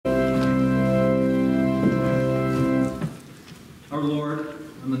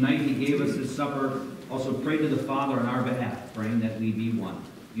Supper, also prayed to the Father on our behalf, praying that we be one,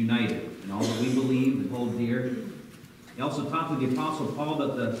 united in all that we believe and hold dear. He also taught through the Apostle Paul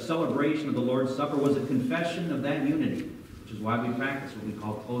that the celebration of the Lord's Supper was a confession of that unity, which is why we practice what we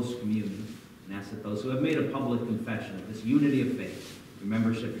call close communion, and ask that those who have made a public confession of this unity of faith, your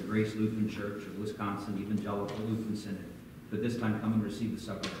membership at Grace Lutheran Church or Wisconsin Evangelical Lutheran Synod, that this time come and receive the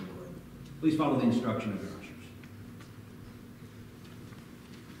supper of the Lord. Please follow the instruction of your ushers.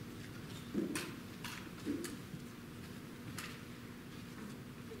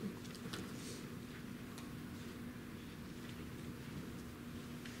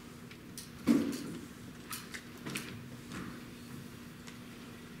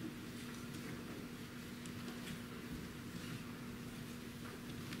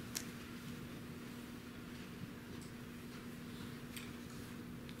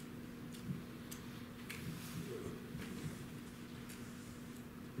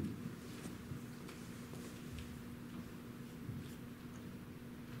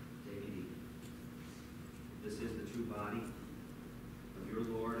 Body of your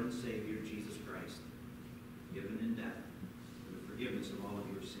Lord and Savior, Jesus Christ, given in death for the forgiveness of all of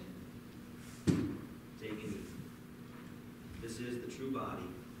your sin. Take and eat. This is the true body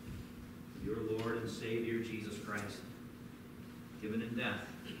of your Lord and Savior, Jesus Christ, given in death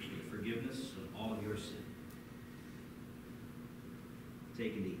for the forgiveness of all of your sin.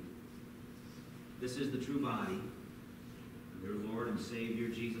 Take and eat. This is the true body of your Lord and Savior,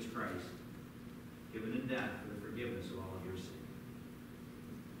 Jesus Christ, given in death for the forgiveness of all of your sin.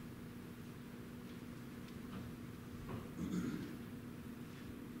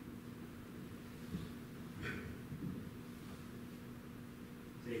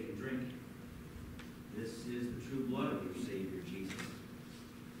 Take and drink. This is the true blood of your Savior, Jesus,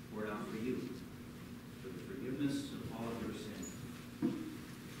 poured out for you, for the forgiveness of all of your sin.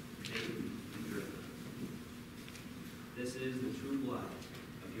 Take and drink. This is the true blood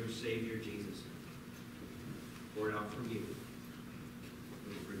of your Savior, Jesus, poured out for you, for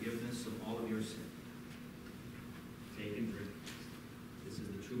the forgiveness of all of your sin. Take and drink. This is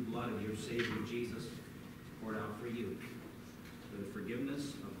the true blood of your Savior, Jesus, poured out for you, for the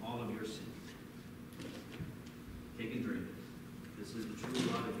forgiveness of all of your sin. Take and drink. This is the true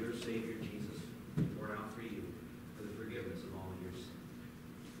blood of your Savior, Jesus, poured out for you, for the forgiveness of all of your sin.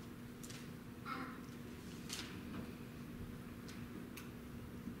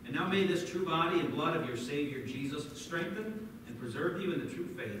 And now may this true body and blood of your Savior Jesus strengthen and preserve you in the true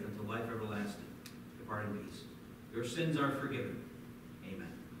faith unto life everlasting. Depart in peace. Your sins are forgiven. Amen.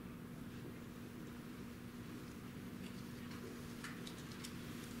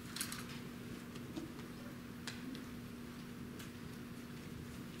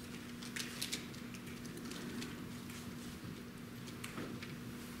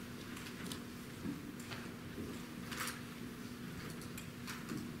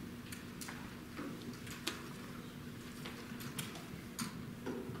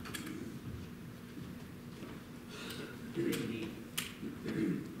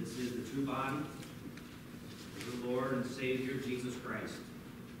 This is the true body of the Lord and Savior Jesus Christ,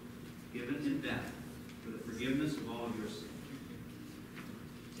 given in death for the forgiveness of all of your sin.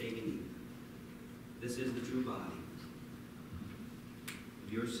 Take and eat. This is the true body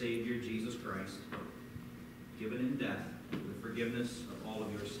of your Savior Jesus Christ, given in death for the forgiveness of all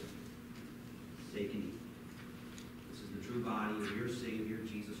of your sin. Take and eat. This is the true body of your Savior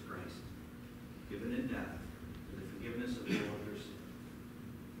Jesus Christ, given in death for the forgiveness of all of your sin.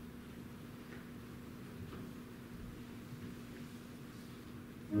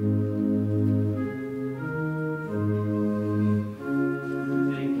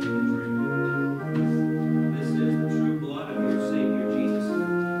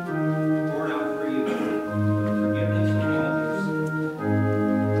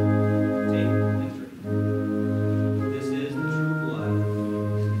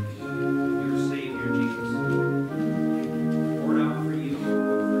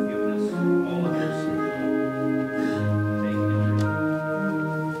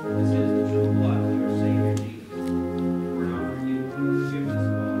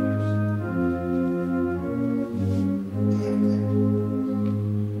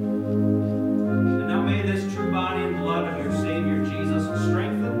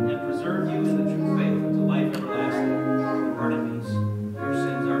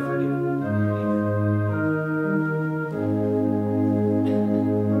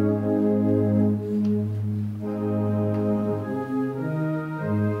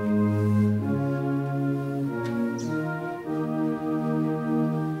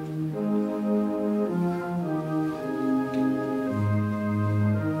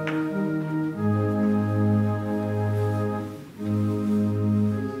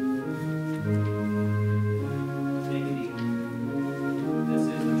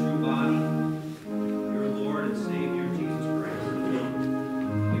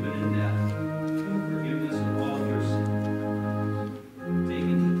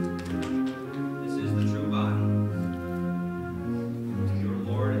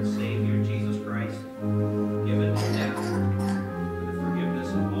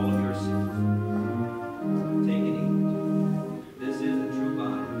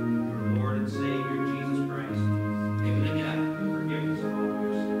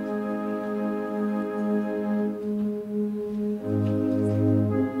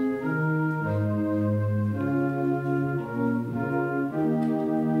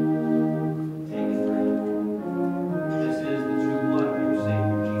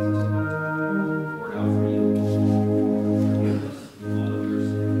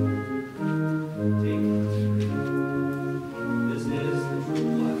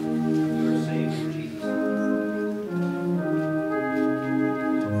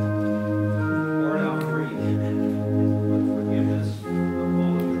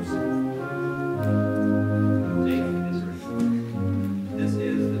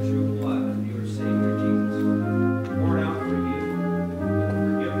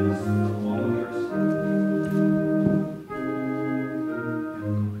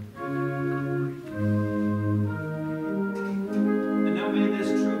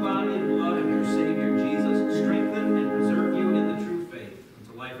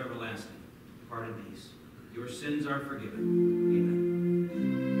 depart in peace. Your sins are forgiven. Amen.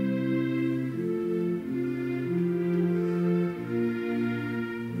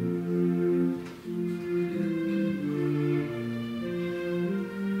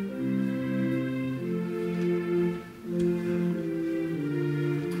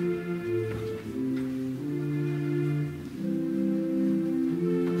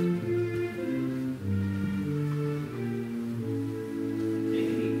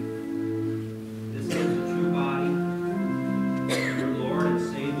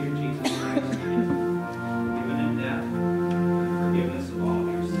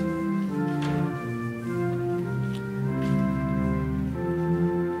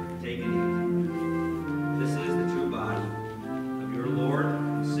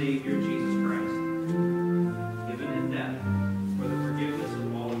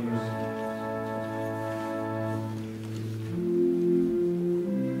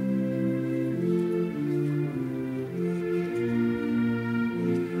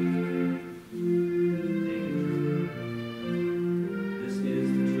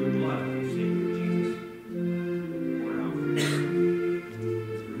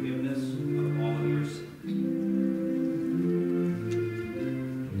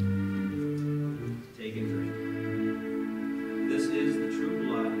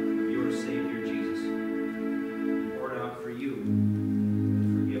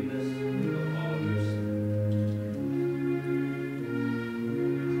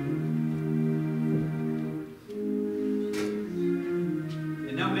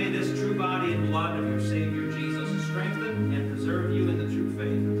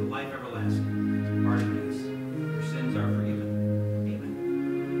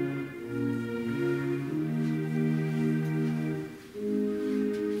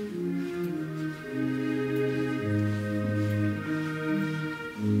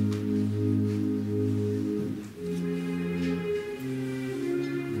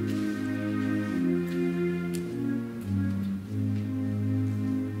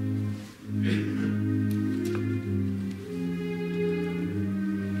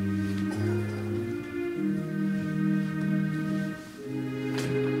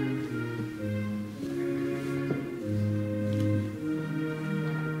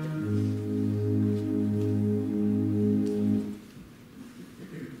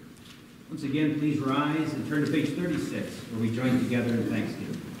 Again, please rise and turn to page 36, where we join together in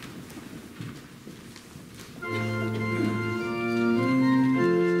thanksgiving.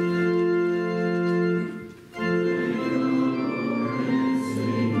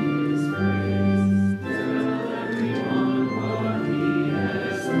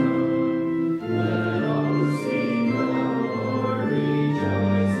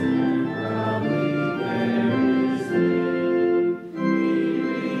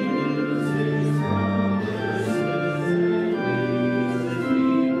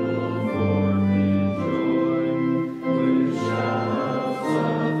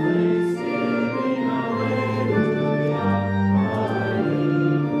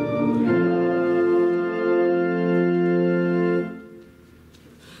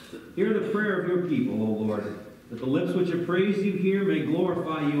 Hear the prayer of your people, O Lord, that the lips which have praised you here may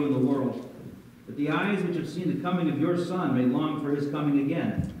glorify you in the world, that the eyes which have seen the coming of your Son may long for his coming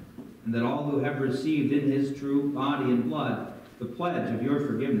again, and that all who have received in his true body and blood the pledge of your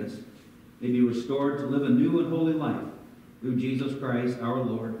forgiveness may be restored to live a new and holy life through Jesus Christ our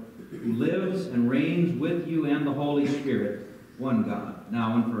Lord, who lives and reigns with you and the Holy Spirit, one God,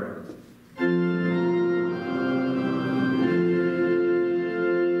 now and forever.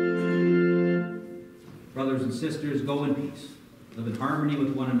 Brothers and sisters, go in peace. Live in harmony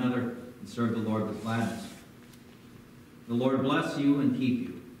with one another and serve the Lord with gladness. The Lord bless you and keep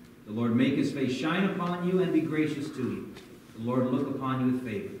you. The Lord make his face shine upon you and be gracious to you. The Lord look upon you with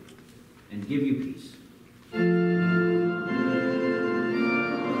favor and give you peace.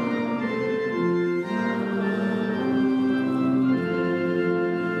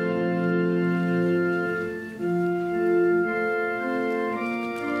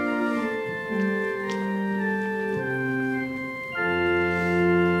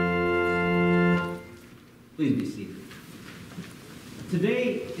 Please be seated.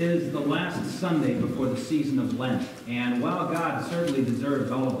 Today is the last Sunday before the season of Lent, and while God certainly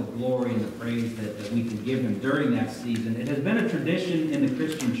deserves all of the glory and the praise that we can give him during that season, it has been a tradition in the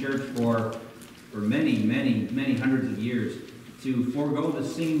Christian church for many hundreds of years to forego the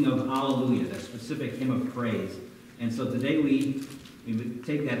singing of Alleluia, that specific hymn of praise. And so today we would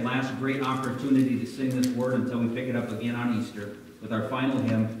take that last great opportunity to sing this word until we pick it up again on Easter with our final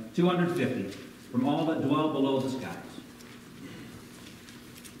hymn, 250, From All That Dwell Below the Skies.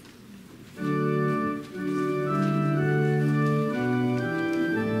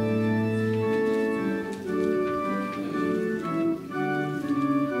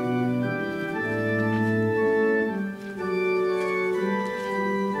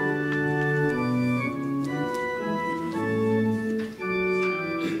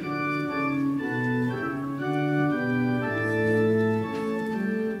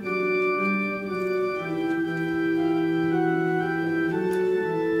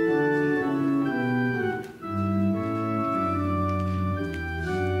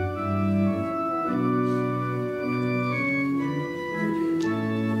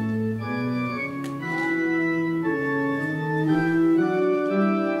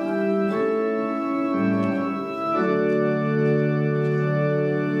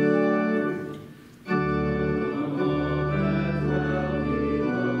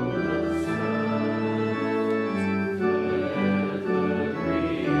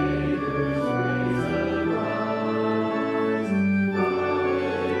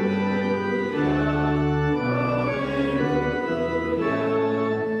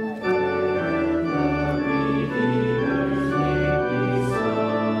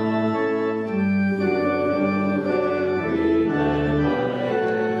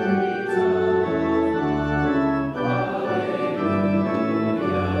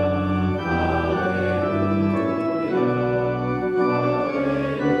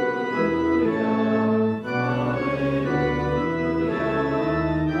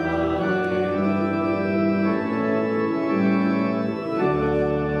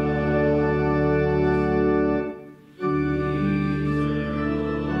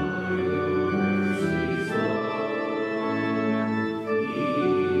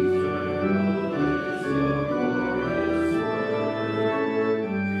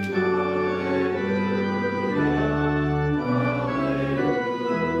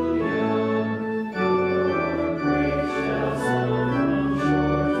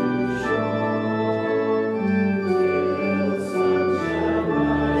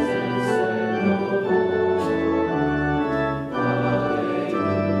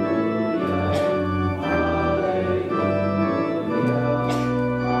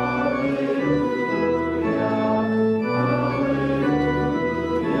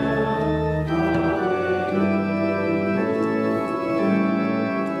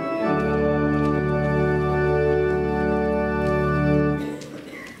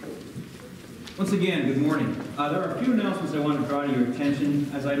 again. Good morning. There are a few announcements I want to draw to your attention.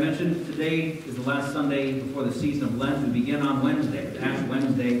 As I mentioned, today is the last Sunday before the season of Lent. We begin on Wednesday, Ash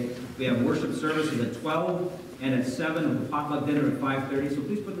Wednesday. We have worship services at 12 and at 7, and the potluck dinner at 5:30. So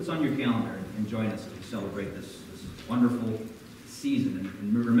please put this on your calendar and join us to celebrate this wonderful season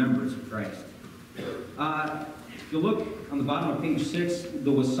in remembrance of Christ. If you look on the bottom of page 6,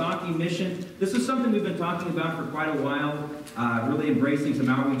 the Wasaki mission. This is something we've been talking about for quite a while, really embracing some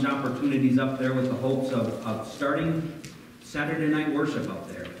outreach opportunities up there with the hopes of starting Saturday night worship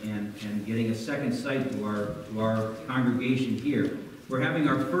up there and getting a second site to our congregation here. We're having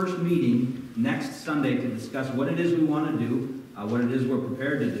our first meeting next Sunday to discuss what it is we want to do, what it is we're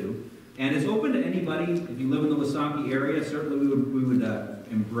prepared to do. And it's open to anybody. If you live in the Wasaki area, certainly we would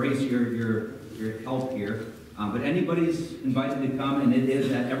embrace your help here. But anybody's invited to come, and it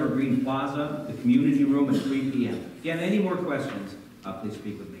is at Evergreen Plaza, the community room at 3 p.m. If you have any more questions, please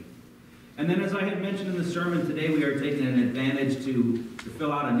speak with me. And then, as I had mentioned in the sermon today, we are taking an advantage to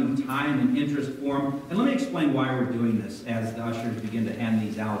fill out a new time and interest form. And let me explain why we're doing this as the ushers begin to hand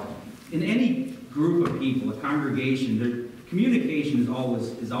these out. In any group of people, a congregation, the communication is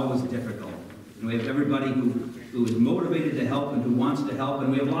always difficult. And we have everybody who is motivated to help and who wants to help,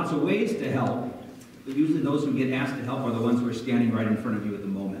 and we have lots of ways to help. But usually those who get asked to help are the ones who are standing right in front of you at the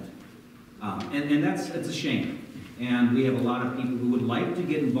moment. And it's a shame. And we have a lot of people who would like to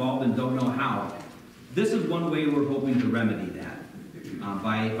get involved and don't know how. This is one way we're hoping to remedy that.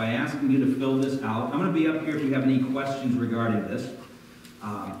 By asking you to fill this out. I'm going to be up here if you have any questions regarding this.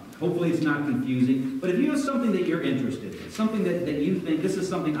 Hopefully it's not confusing. But if you have something that you're interested in, something that you think, this is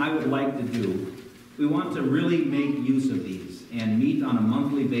something I would like to do, we want to really make use of these and meet on a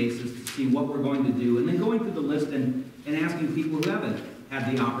monthly basis to see what we're going to do, and then going through the list and asking people who haven't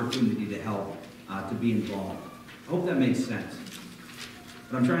had the opportunity to help to be involved. I hope that makes sense.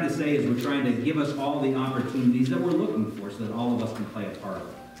 What I'm trying to say is we're trying to give us all the opportunities that we're looking for so that all of us can play a part.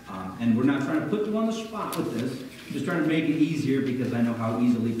 And we're not trying to put you on the spot with this, just trying to make it easier because I know how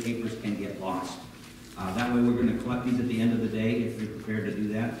easily papers can get lost. That way we're going to collect these at the end of the day if you're prepared to do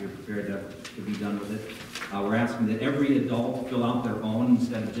that, if you're prepared to be done with it. We're asking that every adult fill out their own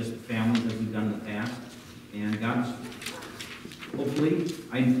instead of just families as we've done in the past. And God's, hopefully,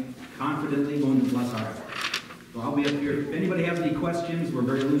 I'm confidently going to bless our efforts. So I'll be up here. If anybody has any questions, we're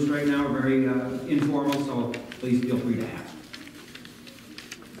very loose right now, we're very informal, so please feel free to ask.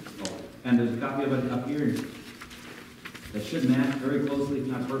 And there's a copy of it up here that should match very closely, if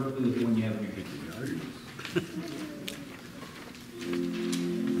not perfectly, with the one you have in your hand.